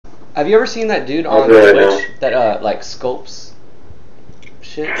Have you ever seen that dude on Twitch that like sculpts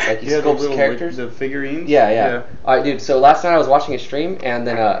shit? Like he sculpts little, characters? Like, the figurines? Yeah. Alright, dude, so last night I was watching a stream, and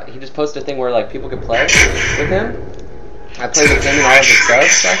then he just posted a thing where like people could play with him. I played with him and all of his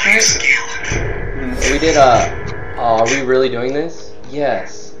subs last night. We did, are we really doing this?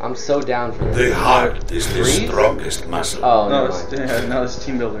 Yes. I'm so down for this. The heart is the strongest muscle. Oh, no, it's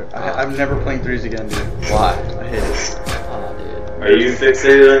Team Builder. I'm never playing threes again, dude. Why? I hate it. Oh, dude. Are you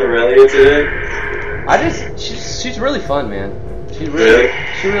fixated on Aurelia today? She's really fun, man. She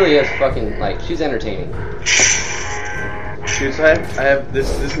really is fucking, like, she's entertaining. Dude, so I have this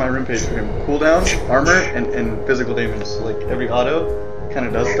is my room page for him. Cooldown, armor, and physical damage. So, like, every auto kind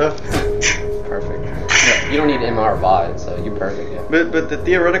of does stuff. Perfect. Yeah, you don't need MR VOD, so you're perfect, yeah. But the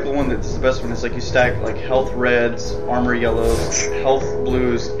theoretical one that's the best one is like you stack like health reds, armor yellows, health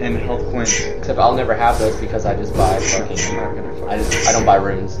blues, and health quints. Except I'll never have those because I just buy fucking. I don't buy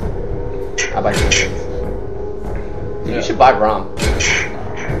runes. I buy runes. Dude, you should buy Braum.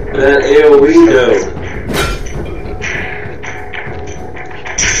 That AOE though.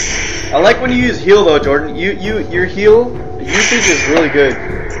 I like when you use heal though, Jordan. Your heal usage is really good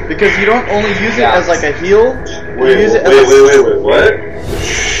because you don't only use it as like a heal. Wait, what?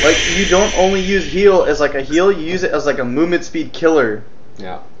 Like you don't only use heal as like a heal. You use it as like a movement speed killer.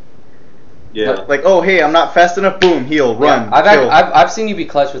 Yeah. Yeah. Like oh hey, I'm not fast enough. Boom, heal, run. Yeah, I've seen you be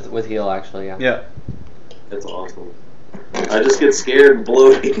clutch with heal actually. Yeah. Yeah. That's awesome. I just get scared and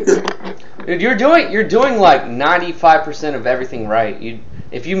bloated. Dude, you're doing like 95% of everything right.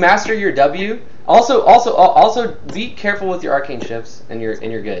 If you master your W, also be careful with your arcane shifts and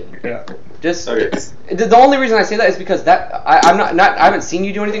you're good. Yeah. Just okay. The only reason I say that is because that I haven't seen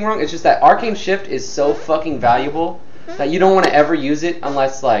you do anything wrong. It's just that arcane shift is so fucking valuable that you don't want to ever use it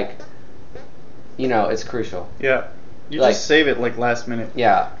unless like it's crucial. Yeah. You like, just save it like last minute.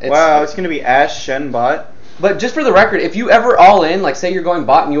 Yeah. Wow, it's gonna be Ashe, Shen, bot. But just for the record, if you ever all in, like say you're going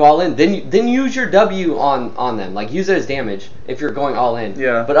bot and you all in, then use your W on them. Like use it as damage if you're going all in.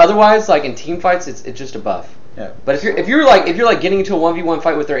 Yeah. But otherwise, like in team fights, it's just a buff. Yeah. But if you're like getting into a 1v1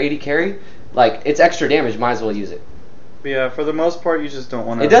 fight with their 80 carry, like it's extra damage, might as well use it. But yeah, for the most part, you just don't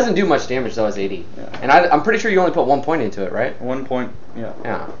want to. It doesn't do much damage though as 80. Yeah. And I'm pretty sure you only put 1 point into it, right? 1 point. Yeah.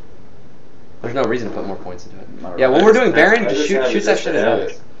 Yeah. There's no reason to put more points into it. Not Yeah. really. When we're doing Baron, just shoot that shit have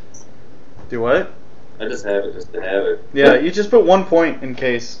as it. Do what? I just have it just to have it. Yeah, you just put 1 point in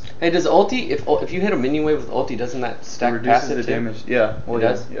case. Hey, does ulti if you hit a minion wave with ulti, doesn't that stack It reduces passive the too? damage. Yeah. Well, It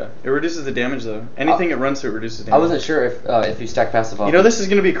does? Yeah. It reduces the damage though. Anything it runs through reduces damage. I wasn't sure if you stack passive off. You know this is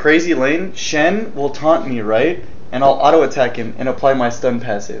gonna be crazy lane. Shen will taunt me, right? And I'll auto attack him and apply my stun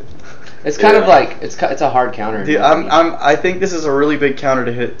passive. It's kind of like it's a hard counter. Dude, I think this is a really big counter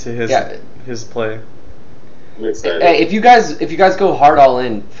to hit to his play. I'm excited. Hey, if you guys go hard all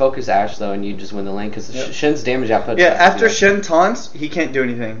in, focus Ashe though, and you just win the lane because Shen's damage output. Yeah, after Shen taunts, he can't do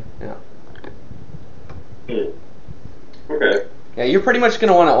anything. Yeah. Okay. Yeah, you're pretty much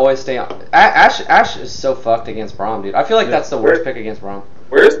gonna want to always stay on. Ashe is so fucked against Braum, dude. I feel like that's the worst pick against Braum.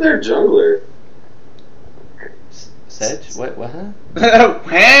 Where's their jungler? Sedge? What? Huh?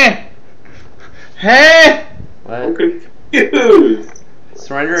 Huh? I'm What? confused.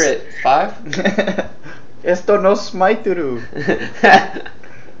 Surrender at 5? Esto no smituru.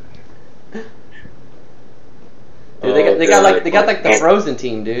 Dude, they got like the Frozen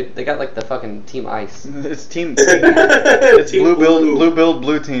team, dude. They got like the fucking Team Ice. It's team. It's blue build,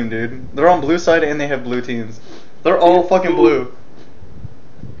 blue team, dude. They're on blue side and they have blue teams. They're all fucking blue.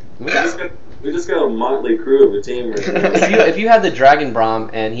 We just got a motley crew of a team right now. If you had the Dragon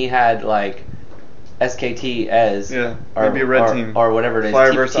Braum and he had like SKT Ez, or maybe a red team or whatever it is,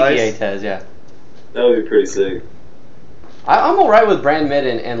 Fire versus TPA Ice. Tez, yeah. That would be pretty sick. I'm alright with Brand mid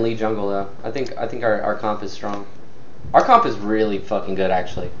and Lee jungle though. I think our comp is strong. Our comp is really fucking good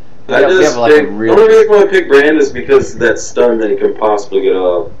actually. The only reason why I pick Brand is because that stun that he can possibly get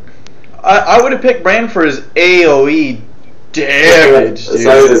off. I would have picked Brand for his AoE damage, dude. It's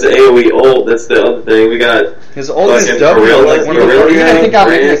not his AoE ult, that's the other thing. We got his ult is double. Like one of the You're gonna think I'm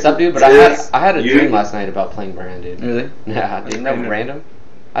making this up, dude, but I had a dream last night about playing Brand, dude. Really? Yeah, dude. Isn't that random?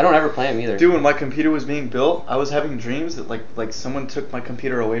 I don't ever play him either. Dude, when my computer was being built, I was having dreams that like someone took my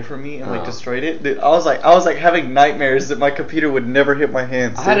computer away from me and like destroyed it. Dude, I was like having nightmares that my computer would never hit my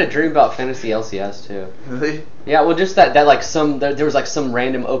hands. I had a dream about fantasy LCS too. Really? Yeah, well, just that like there was like some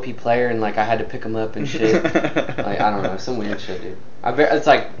random OP player and like I had to pick him up and shit. Like I don't know, some weird shit, dude. It's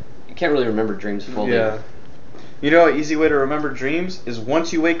like you can't really remember dreams fully. Yeah. You know, an easy way to remember dreams is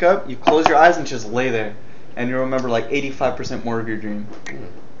once you wake up, you close your eyes and just lay there, and you'll remember like 85% more of your dream.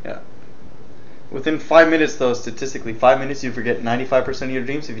 Yeah. Within 5 minutes, though, statistically, 5 minutes you forget 95% of your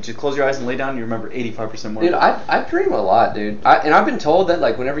dreams. If you just close your eyes and lay down, you remember 85% more. Dude, I dream a lot, dude. And I've been told that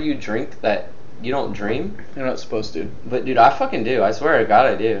like whenever you drink, that you don't dream. You're not supposed to. But dude, I fucking do. I swear to God,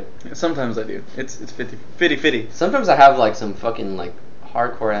 I do. Sometimes I do. It's 50-50. Sometimes I have like some fucking like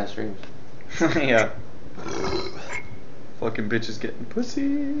hardcore ass dreams. Yeah. Fucking bitches getting pussy.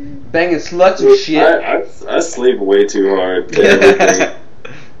 Banging sluts and shit. I sleep way too hard. To everything.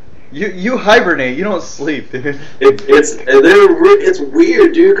 You hibernate. You don't sleep, dude. It's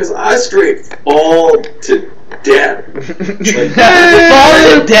weird, dude, because I straight fall to death. Like, Fall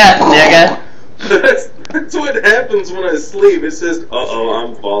to death, nigga. That's what happens when I sleep. It's just,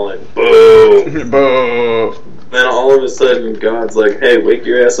 I'm falling. Boom. Boom. Then all of a sudden, God's like, hey, wake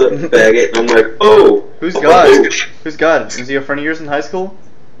your ass up, faggot. And I'm like, oh. Who's God? Who's God? Is he a friend of yours in high school?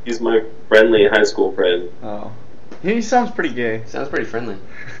 He's my friendly high school friend. Oh. He sounds pretty gay. Sounds pretty friendly.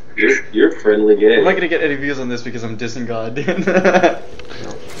 You're friendly gay. I'm not gonna get any views on this because I'm dissing God, dude.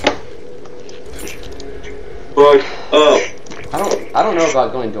 Fuck up. I don't know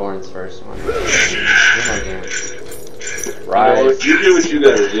about going Doran's first one. Right. You do what you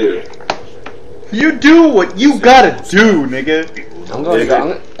gotta do. You do what you gotta do, nigga. I'm going.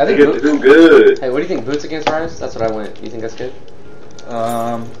 I think Boots do good. Hey, what do you think? Boots against Rise? That's what I went. You think that's good?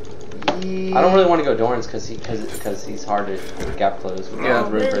 Yeah. I don't really want to go Dorans because he's hard to gap close. Yeah.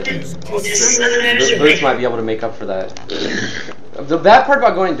 Boots might be able to make up for that. The bad part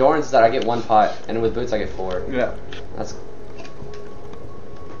about going Dorans is that I get 1 pot, and with Boots I get 4. Yeah. That's.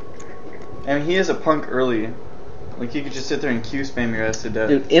 And he is a punk early. Like you could just sit there and Q spam your ass to death.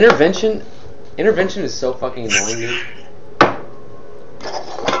 Dude, intervention is so fucking annoying, dude.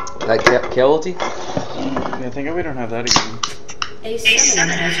 Like kill ulti? Yeah, I think we don't have that again. Oh,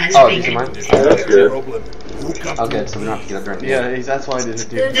 these are mine? That's good. Oh, good, so we don't have to get up right now. Yeah, that's why I did it,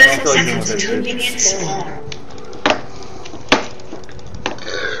 dude. I don't feel like doing that shit.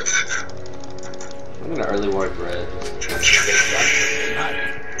 I'm gonna early ward red.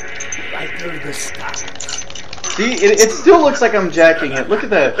 See, it still looks like I'm jacking it. Look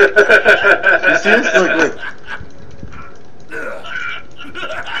at that. You see this? Look.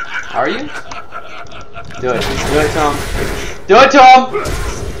 How are you? Do it, Tom. Do it, Tom!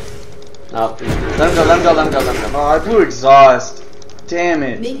 No, let him go. Oh, I blew exhaust. Damn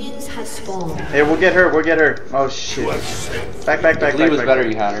it. Minions has spawned. Hey, we'll get her. Oh, shit. Back. If Lee was better,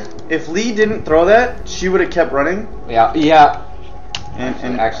 you had her. If Lee didn't throw that, she would have kept running. Yeah.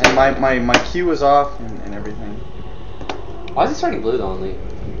 And Actually, my Q was off and everything. Why is he starting blue though on Lee?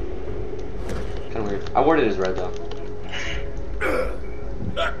 Kinda weird. I warded his red though.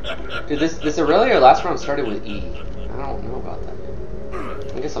 Dude, this Aurelia last round started with E. I don't know about that.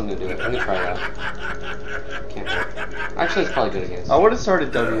 I guess I'm gonna do it. I'm gonna try that. Can't. Actually, it's probably good against. I would have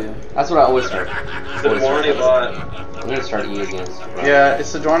started W. That's what I always start. Warning bot. I'm gonna start E against. Yeah,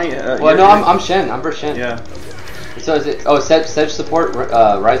 it's Sejuani. Well, no, I'm Shen. I'm for Shen. Yeah. So is it? Oh, Sedge support.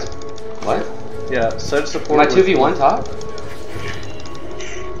 Rise. What? Yeah, Sedge support. Am I 2v1 top?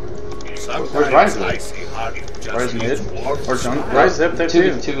 Where's Rise? Rise mid or junk? Rise zip there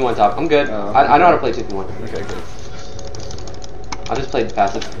too. 2v1 top. I'm good. I know how to play 2v1. Okay, good. I just played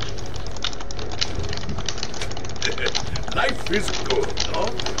passive. Life is good, no?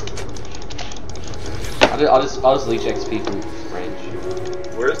 I'll just leech XP from range.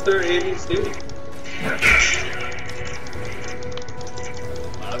 Where's their ABC?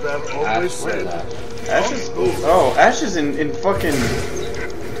 Ash, where is that? Ash is Ash is in fucking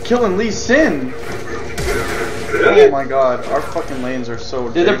killing Lee Sin. Oh my god, our fucking lanes are so.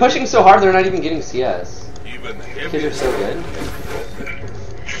 Dude, they're pushing so hard they're not even getting CS. Kids are so good.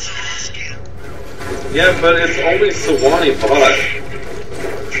 Yeah, but it's only Sawani bot.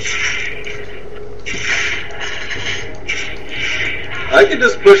 I could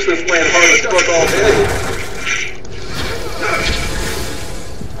just push this lane hard as fuck all day.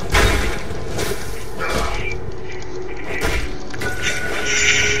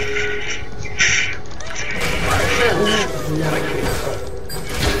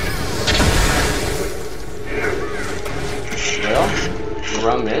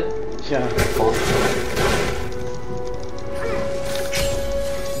 Braum mid? Yeah.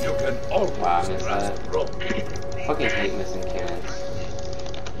 Wow, I missed that. Fucking hate missing cannons.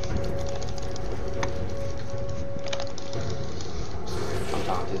 I'm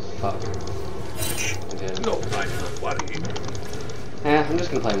taunted. Fuck. I'm good. No time for worrying. I'm just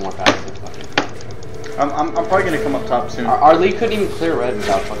gonna play more passive. Fuck it. I'm probably gonna come up top soon. Our lead couldn't even clear red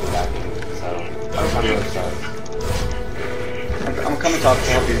without fucking backing, so I'm really sucks. I'm coming top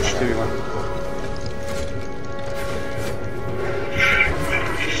to help you 2v1.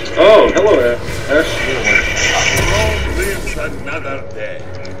 Oh, hello there. Braum lives another day.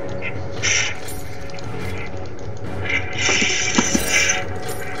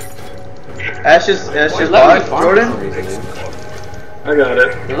 Ash's Letting me bot, farm Jordan. for some reason, dude. I got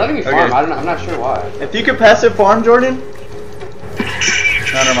it. They're letting me farm. Okay. I'm not sure why. If you could passive farm, Jordan. No,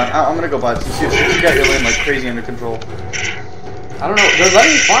 never mind. I'm gonna go bot since you got your lane like crazy under control. I don't know. They're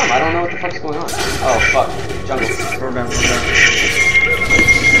letting me farm. I don't know what the fuck's going on. Oh fuck. Jungle. We're down. We're down.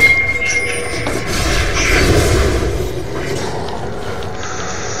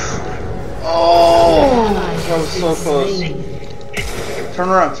 Oh, that was so close. Turn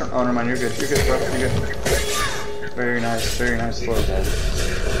around. Turn. Oh, never mind. You're good. You're good, bro. You're good. Very nice. Very nice. Slow. Dead.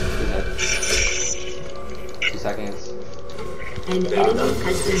 Dead. 2 seconds. An enemy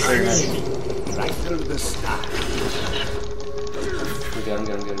has been Very nice. slain. Right through the sky. I'm good. I'm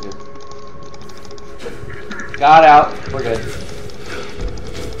good. I'm good. I'm good. Got out. We're good.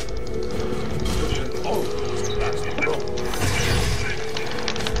 Almost last Braum.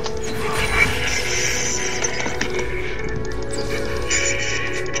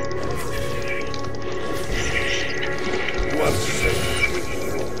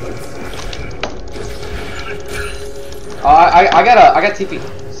 I got TP.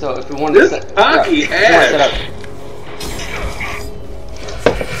 So if we want to This set, hockey if you wanna set up,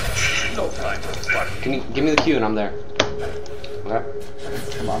 No time for fun. can you give me the Q and I'm there? Okay.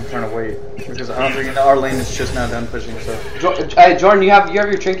 Come on, I'm trying to wait because I don't think our lane is just now done pushing. So Jordan, you have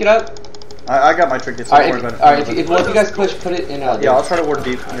your trinket up? I got my trinkets. All Don't right. worry about it. All right. If you guys push, put it in. Yeah, I'll try to ward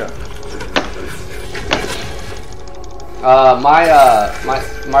deep. Yeah.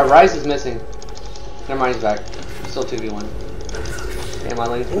 My rise is missing. Never mind, he's back. Still 2v1. Yeah, my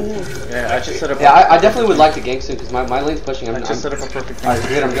lane's pushing. Yeah, I just set up. Yeah, I definitely would like to gank soon because my lane's pushing. I just set up a perfect thing. Alright,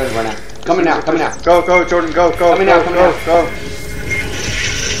 good. I'm good right now. Coming now. Coming now. Go, go, Jordan, go, go, Coming go, now, coming go, now. go. Go.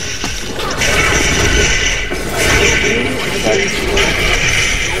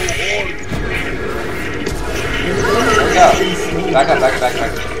 Back up, back.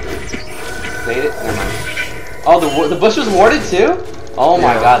 Bait it. Never mind. Oh, the bush was warded too? Oh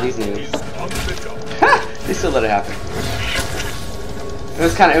my god, these noobs. They still let it happen. It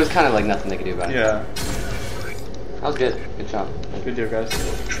was kind of like nothing they could do about it. Yeah. That was good. Good job. Good deal, guys.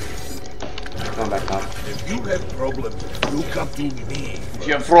 Going back top. If you have problems, you come to me. If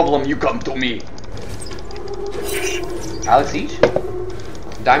you have a problem, you come to me. Alex Siege?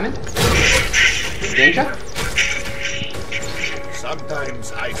 Diamond? Game check?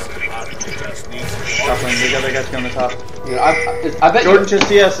 Sometimes ice and hard just needs Top lane, they got that guy on the top. Dude, I bet Jordan, just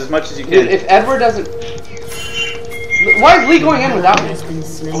CS as much as you can. Dude, if Edward doesn't... Why is Lee going in without me? Has been I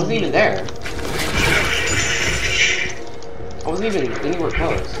slain. wasn't even there. I wasn't even anywhere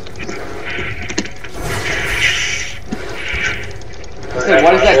close. I said,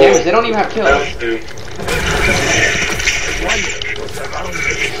 what is that damage? They don't even have kills.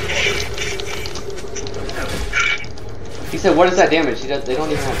 He said, what is that damage? They don't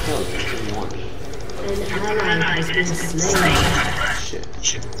even have kills. It's 2v1. An ally has been slain. Shit.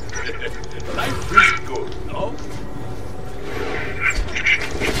 Life is good, no?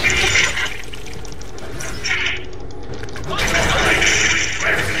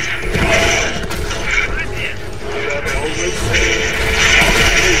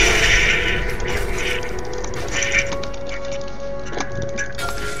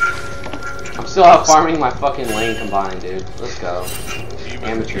 I'm still out farming my fucking lane combined, dude. Let's go.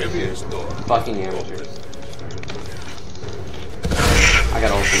 Amateurs, dude. Fucking amateurs. I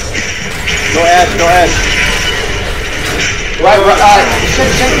got ulti. Go Ash, go Ash. Right, Shen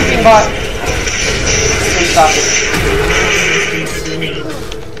keeping bot. Stop it.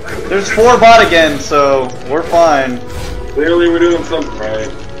 There's 4 bot again, so we're fine. Clearly we're doing something right.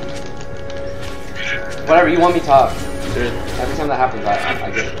 Whatever, you want me top. Dude, every time that happens,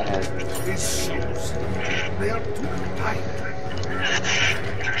 I get ahead. These shoes, they are too tight.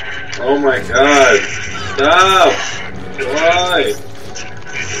 Oh my god. Stop! Why?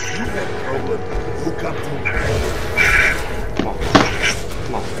 You have problems, you come to me. Come on.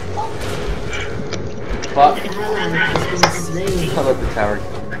 Come on. Fuck. An ally has been slain. I love the tower.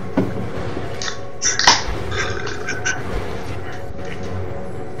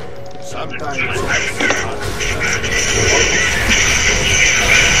 Sometimes ice and hard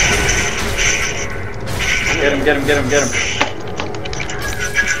Get him, get him, get him, get him.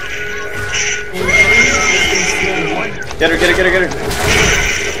 An enemy has been slain. Get her, get her, get her, get her.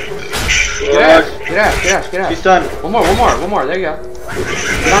 Get out, get out, get out, get out. She's done. One more. There you go.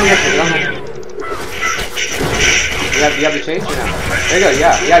 Get on Hector, get on Hector. You have the chase or no? There you go,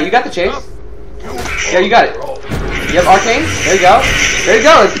 yeah, you got the chase. Yeah, you got it. You have arcane? There you go.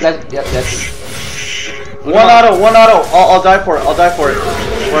 Yep, that's One auto. I'll die for it. I'll die for it.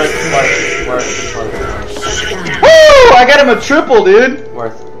 Worth. Woo! I got him a triple, dude.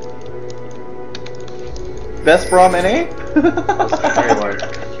 Worth. Best Braum NA? Very worth.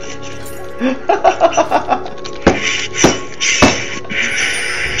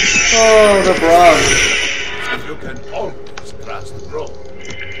 Oh, the Braum. You can almost cross the road.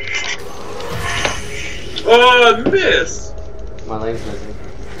 Oh, I missed. My lane's missing.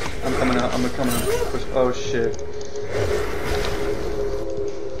 I'm coming out. Push. Oh shit.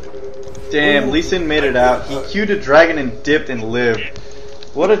 Damn, Lee Sin made it out. He queued a dragon and dipped and lived.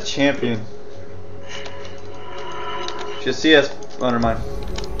 What a champion. Just CS. Oh, never mind.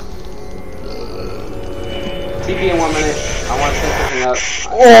 TP in 1 minute. I want to set something up.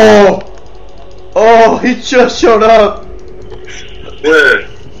 Oh, he just showed up. Where?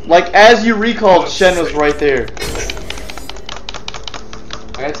 Like as you recalled, Shen was right there.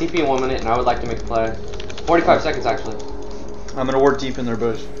 I got TP in 1 minute, and I would like to make a play. 45 seconds actually. I'm gonna ward deep in their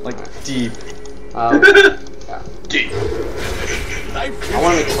bush, like deep. Yeah. Deep. I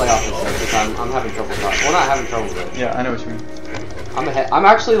want to make a play off this because I'm having trouble. Well, not having trouble, but Yeah, I know what you mean. I'm ahead. I'm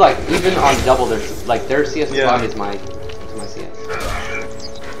actually like even on double their CS Yeah. is my CS.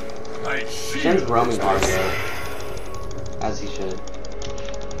 Shen's roaming hard though, as he should.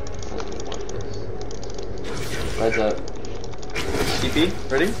 Red's up. TP,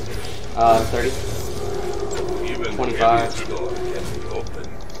 ready? 30. 25.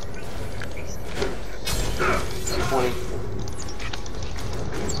 20.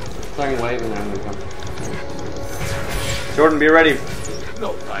 Clearing wave and then I'm gonna come. Jordan, be ready.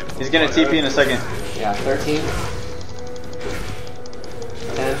 He's gonna TP in a second. Yeah, 13.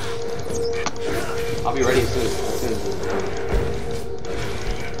 10. I'll be ready as soon as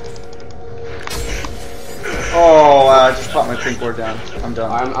Oh, I just popped my pink board down. I'm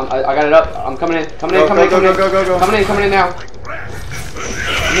done. I got it up. I'm coming in. Coming in. Go. Coming in now.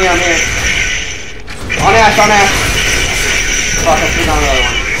 I'm here. On Ash. Fuck, I threw down another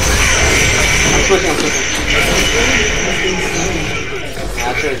one. I'm switching.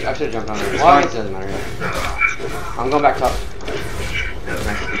 Yeah, I should have jumped on it. Well, it doesn't matter yet. I'm going back top.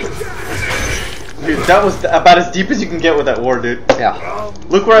 Dude, that was about as deep as you can get with that ward, dude. Yeah.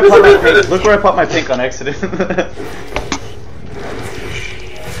 Look where I popped my pink. Look where I popped my pink on accident.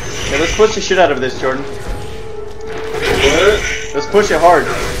 Yeah, let's push the shit out of this, Jordan. What? Let's push it hard.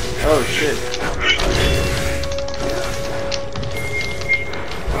 Oh shit.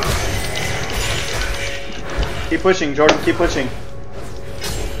 Keep pushing, Jordan. Keep pushing.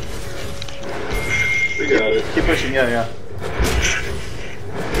 We got it. Keep pushing. Yeah.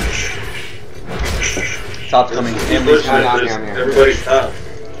 Top's coming. Keep And pushing I'm it. here. Everybody's top.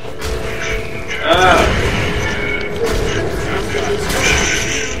 Ah!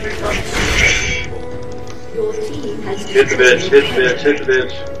 Your team has Hit the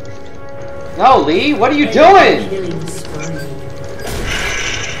bitch. No, Lee, what are you doing? killing spree.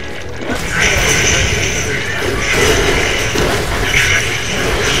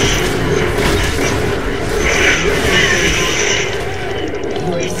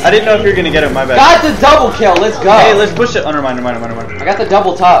 I didn't know if you were gonna get it. My bad. Got the double kill. Let's go. Hey, let's push it. Oh, never mind. I got the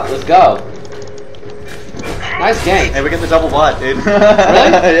double top. Let's go. Nice gank. Hey, we got the double bot, dude. Really?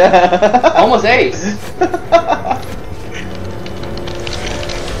 Yeah. Almost ace.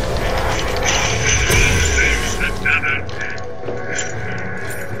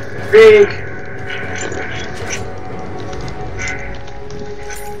 Pink.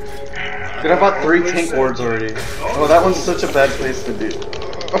 Dude, I bought 3 tank wards already. Oh, that one's such a bad place to be.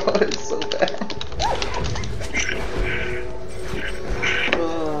 Oh, it's so bad.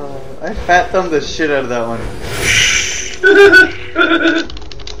 I fat thumbed the shit out of that one.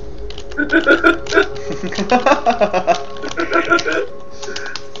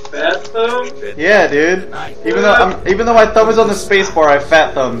 Fat thumb? Yeah, dude. Even though my thumb is on the space bar, I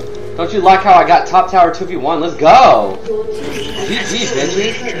fat thumbed. Don't you like how I got top tower 2v1? Let's go. Your team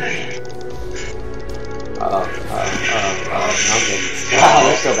GG, bitches. I'm good. Wow,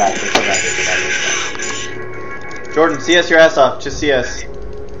 they're so bad. Jordan, CS your ass off. Just CS.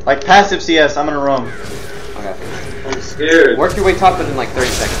 Like passive CS. I'm gonna roam. Okay. I'm scared. Work your way top within like 30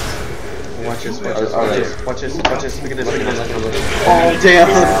 seconds. Watch this. Or Watch later. this. Look at this. Look at him. Oh damn.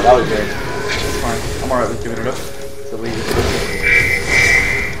 Yeah, that was good. It's fine. I'm alright with giving it up. So leave it.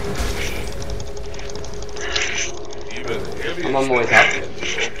 I'm on my way top.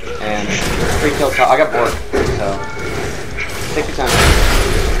 And 3 kills top. I got bored. So take your time.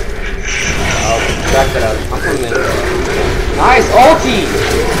 Oh, back that up. I'm coming in. Nice ulti!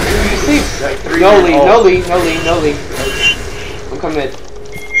 You see? No Lee. I'm coming in.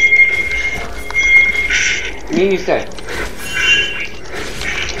 Me and you stay.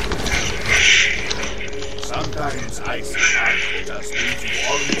 Sometimes I see I just need to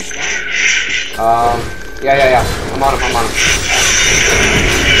always stand. Yeah. I'm on him.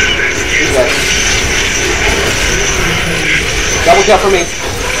 He's dead. Double kill for me.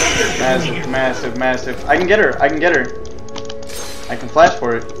 Massive. I can get her. I can flash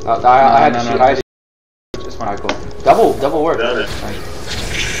for it. I had to shoot. It's fine. Alright, cool. Double work. Done it.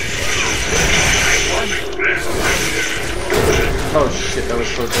 Oh shit, that was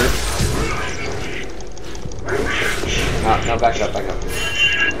so good. No, back up.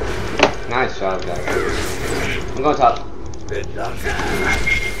 Nice job, guys. I'm going top. Wait,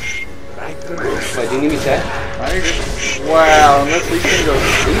 do you need me to say? Wow, unless Lee Sin goes.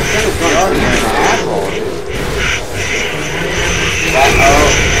 Lee Sin is going to be an asshole, dude.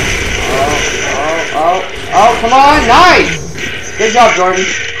 Oh, come on, nice! Good job, Jordan.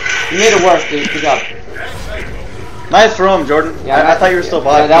 You made it work, dude. Good job. Nice roam, Jordan. Yeah, I thought you were still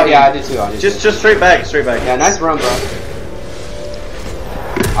bot. Yeah, I did too. Just straight back. Yeah, nice roam, bro.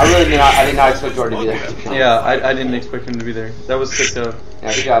 I did not expect Jordan to be there. Yeah, I didn't expect him to be there. That was sick though.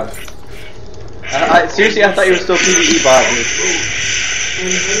 Yeah, good job. Seriously, I thought you were still PvE bot, dude.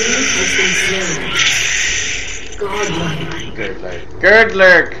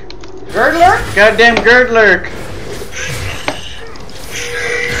 Girdlurk. Goddamn Girdlurk.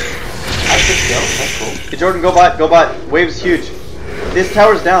 That's cool. Hey Jordan, go bot. Wave's huge. This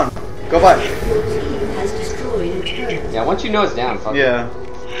tower's down. Go bot. Your team has destroyed a turret. Yeah, once you know it's down, fuck. Yeah.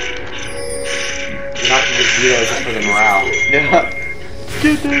 You're not gonna just be there just for the morale. Yeah.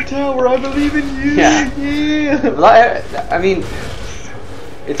 Get that tower, I believe in you. Yeah. Well, I mean,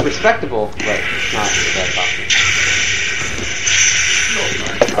 it's respectable, but it's not the best option.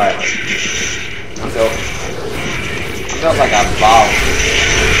 Alright. I'm built like a ball.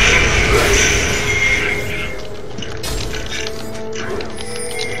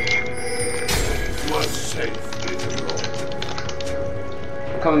 Was safe, little Lord.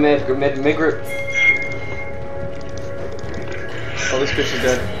 I'm coming mid group. Oh, this bitch is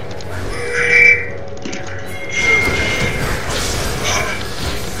dead.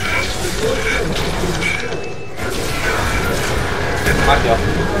 My kill.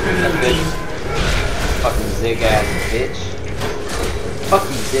 That bitch. Fucking zig ass bitch. Fuck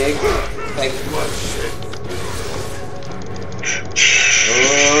you, Zig. Thank you.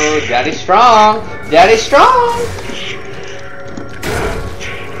 Oh, daddy's strong.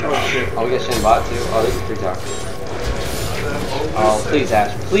 Oh shit. Oh, we got Shen bot too. Oh, this is 3 tower. Oh, please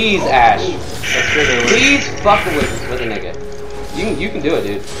Ash. That's good. Please fuck with a nigga. You can do it,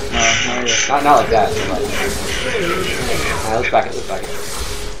 dude. Not yet. Not like that. But alright, let's back it.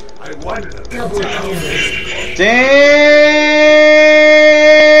 I wonder. Double kill. Damn!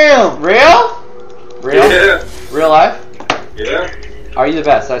 Real? Yeah. Real life? Yeah. Are you the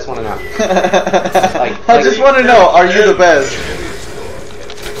best? I just want to know. I just want to know, are you the best?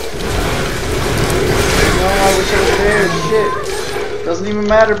 No, I wish I was there. Shit. Doesn't even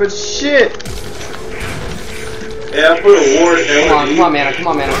matter, but shit. Yeah, I put a ward down. Come on, mana.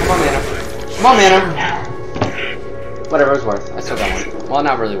 Whatever, it was worth. I still got one. Well,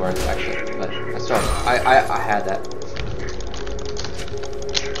 not really worth, actually, but I still, I had that.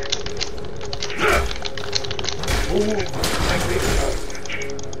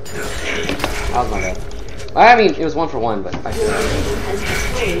 That was my bad. I mean, it was 1 for 1, but I Your team has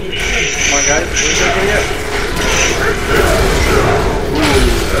destroyed a turret. Come on, guys. Where's everybody at?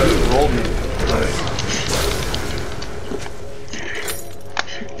 Ooh, rolled me.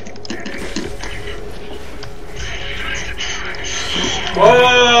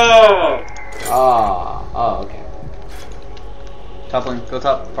 Oh! Oh, okay. Top lane, go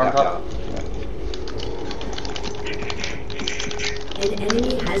top, farm top. An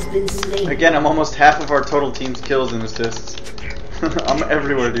enemy has been slain. Again, I'm almost half of our total team's kills and assists. I'm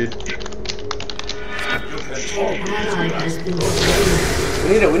everywhere, dude. An ally has been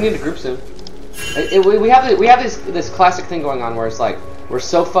slain. We need a group soon. We have this classic thing going on where it's like we're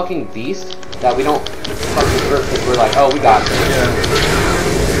so fucking beast that we don't fucking group because we're like, oh, we got this. Yeah.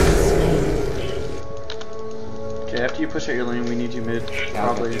 Okay, after you push out your lane, we need you mid.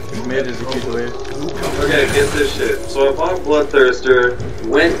 Probably. Mid is a huge wave. Okay, get this shit. So I bought Bloodthirster,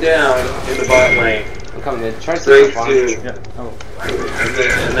 went down in the bot lane, I'm coming in. Try to straight stay on. to, Yeah. Oh.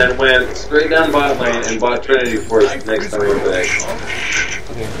 and then went straight down bot lane and bought Trinity for it next time I went back.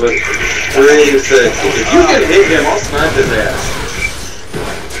 Okay. But 386, if you can hit him, I'll snipe his ass.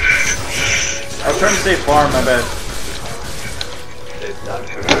 I was trying to say farm, my bad.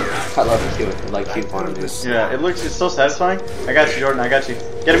 I love to see it, like keep farm, dude. Yeah, it's so satisfying. I got you, Jordan, I got you.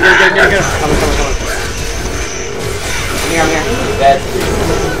 Get him. Coming. I'm here. Dead.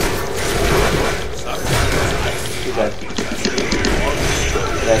 He's dead.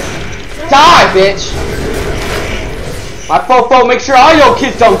 Dead. Die, bitch! My fofo, make sure all your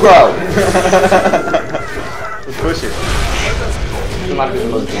kids don't grow! Let's push it. This might be the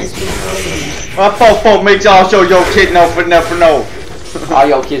most gangster. My fofo makes y'all show your kid no for no for no. All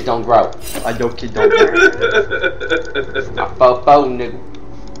your kids don't grow. All your kids don't grow. My fofo, nigga.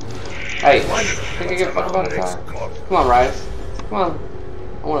 Hey, think I give a fuck about a tie? Come on, Rise. Come on.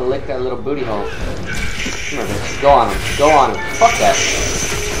 I want to lick that little booty hole. Come here, bitch. Go on him. Go on him. Fuck that.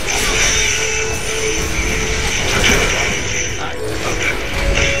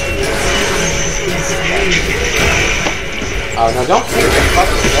 Oh, no, don't take the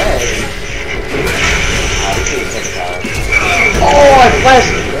fucking head. Oh, I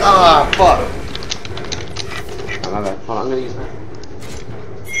flashed! Ah, fuck. Oh, my bad. Hold on, I'm gonna use that.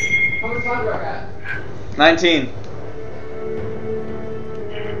 How much time do I got? 19.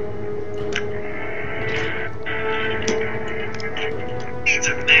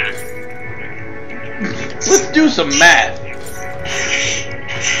 Let's do some math.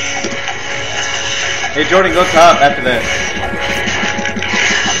 Hey Jordan, go top after that.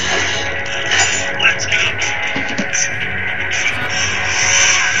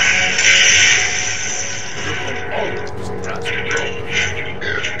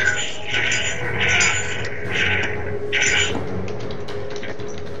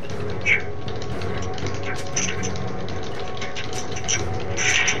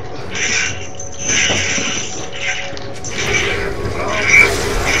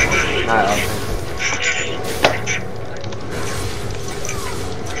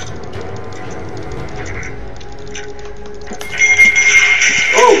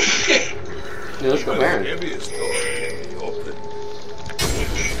 Oh shit! Dude, let's go Baron. Dude,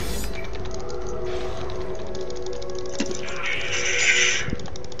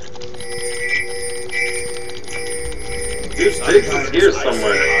 Ziggs is here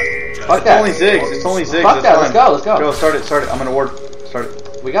somewhere. Fuck It's that. only Ziggs. It's only Ziggs. Fuck that. Let's go. Let's go. Go. Start it. Start it. I'm gonna ward. Start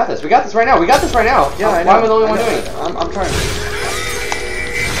it. We got this. We got this right now. We got this right now. Yeah, I know. Why am I the only one doing it? I'm trying.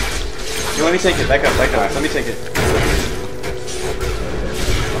 Yo, let me take it. Back up. Back up. Let me take it.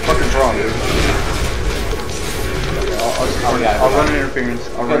 I'm fucking Braum, dude. I'll run an interference.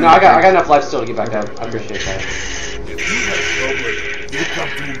 No, I got enough life still to get back up. I appreciate that.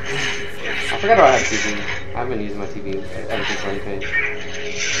 I forgot about I have TV. I've been using my TV ever since running page.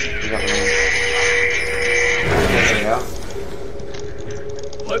 There you go.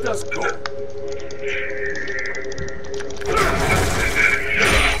 Let us go.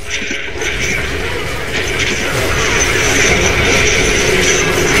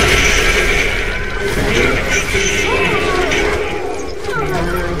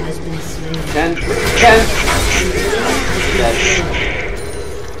 Ten. Dead.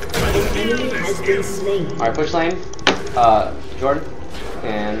 Alright, push lane. Jordan.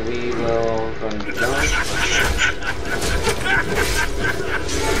 And we will go and jump.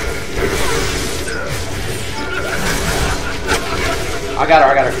 I got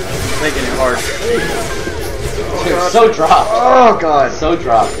her. Making it hard. Dude, so dropped. Oh god. So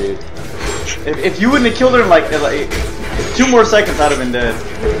dropped, dude. If you wouldn't have killed her in like 2 more seconds, I'd have been dead.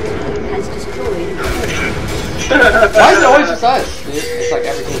 Why is it always just us, dude? It's like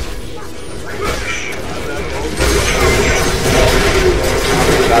every team.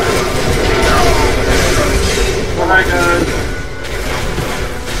 Oh my god.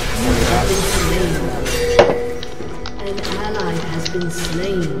 An ally has been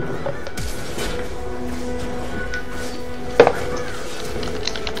slain.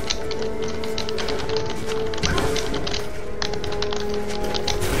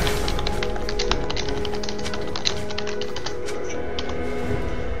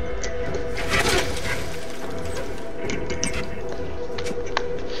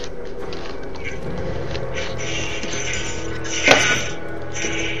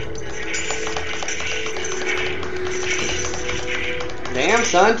 Damn,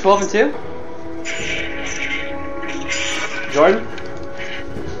 son, 12 and 2. Jordan?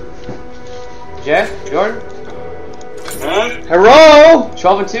 Jeff? Jordan? Huh? Hello?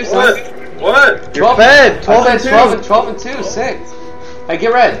 12 and 2, son. What? You're fed. 12 and 2. 12 and 2, sick. Hey,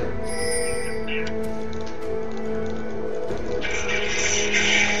 get red.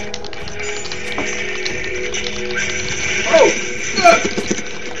 Oh!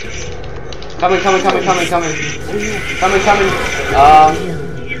 Coming.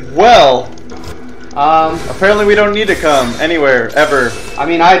 Well, apparently we don't need to come anywhere ever. I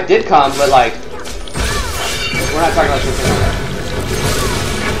mean, I did come, but like, we're not talking about something like that.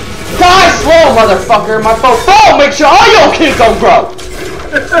 Die slow, motherfucker! My phone. Make sure all your kids don't grow!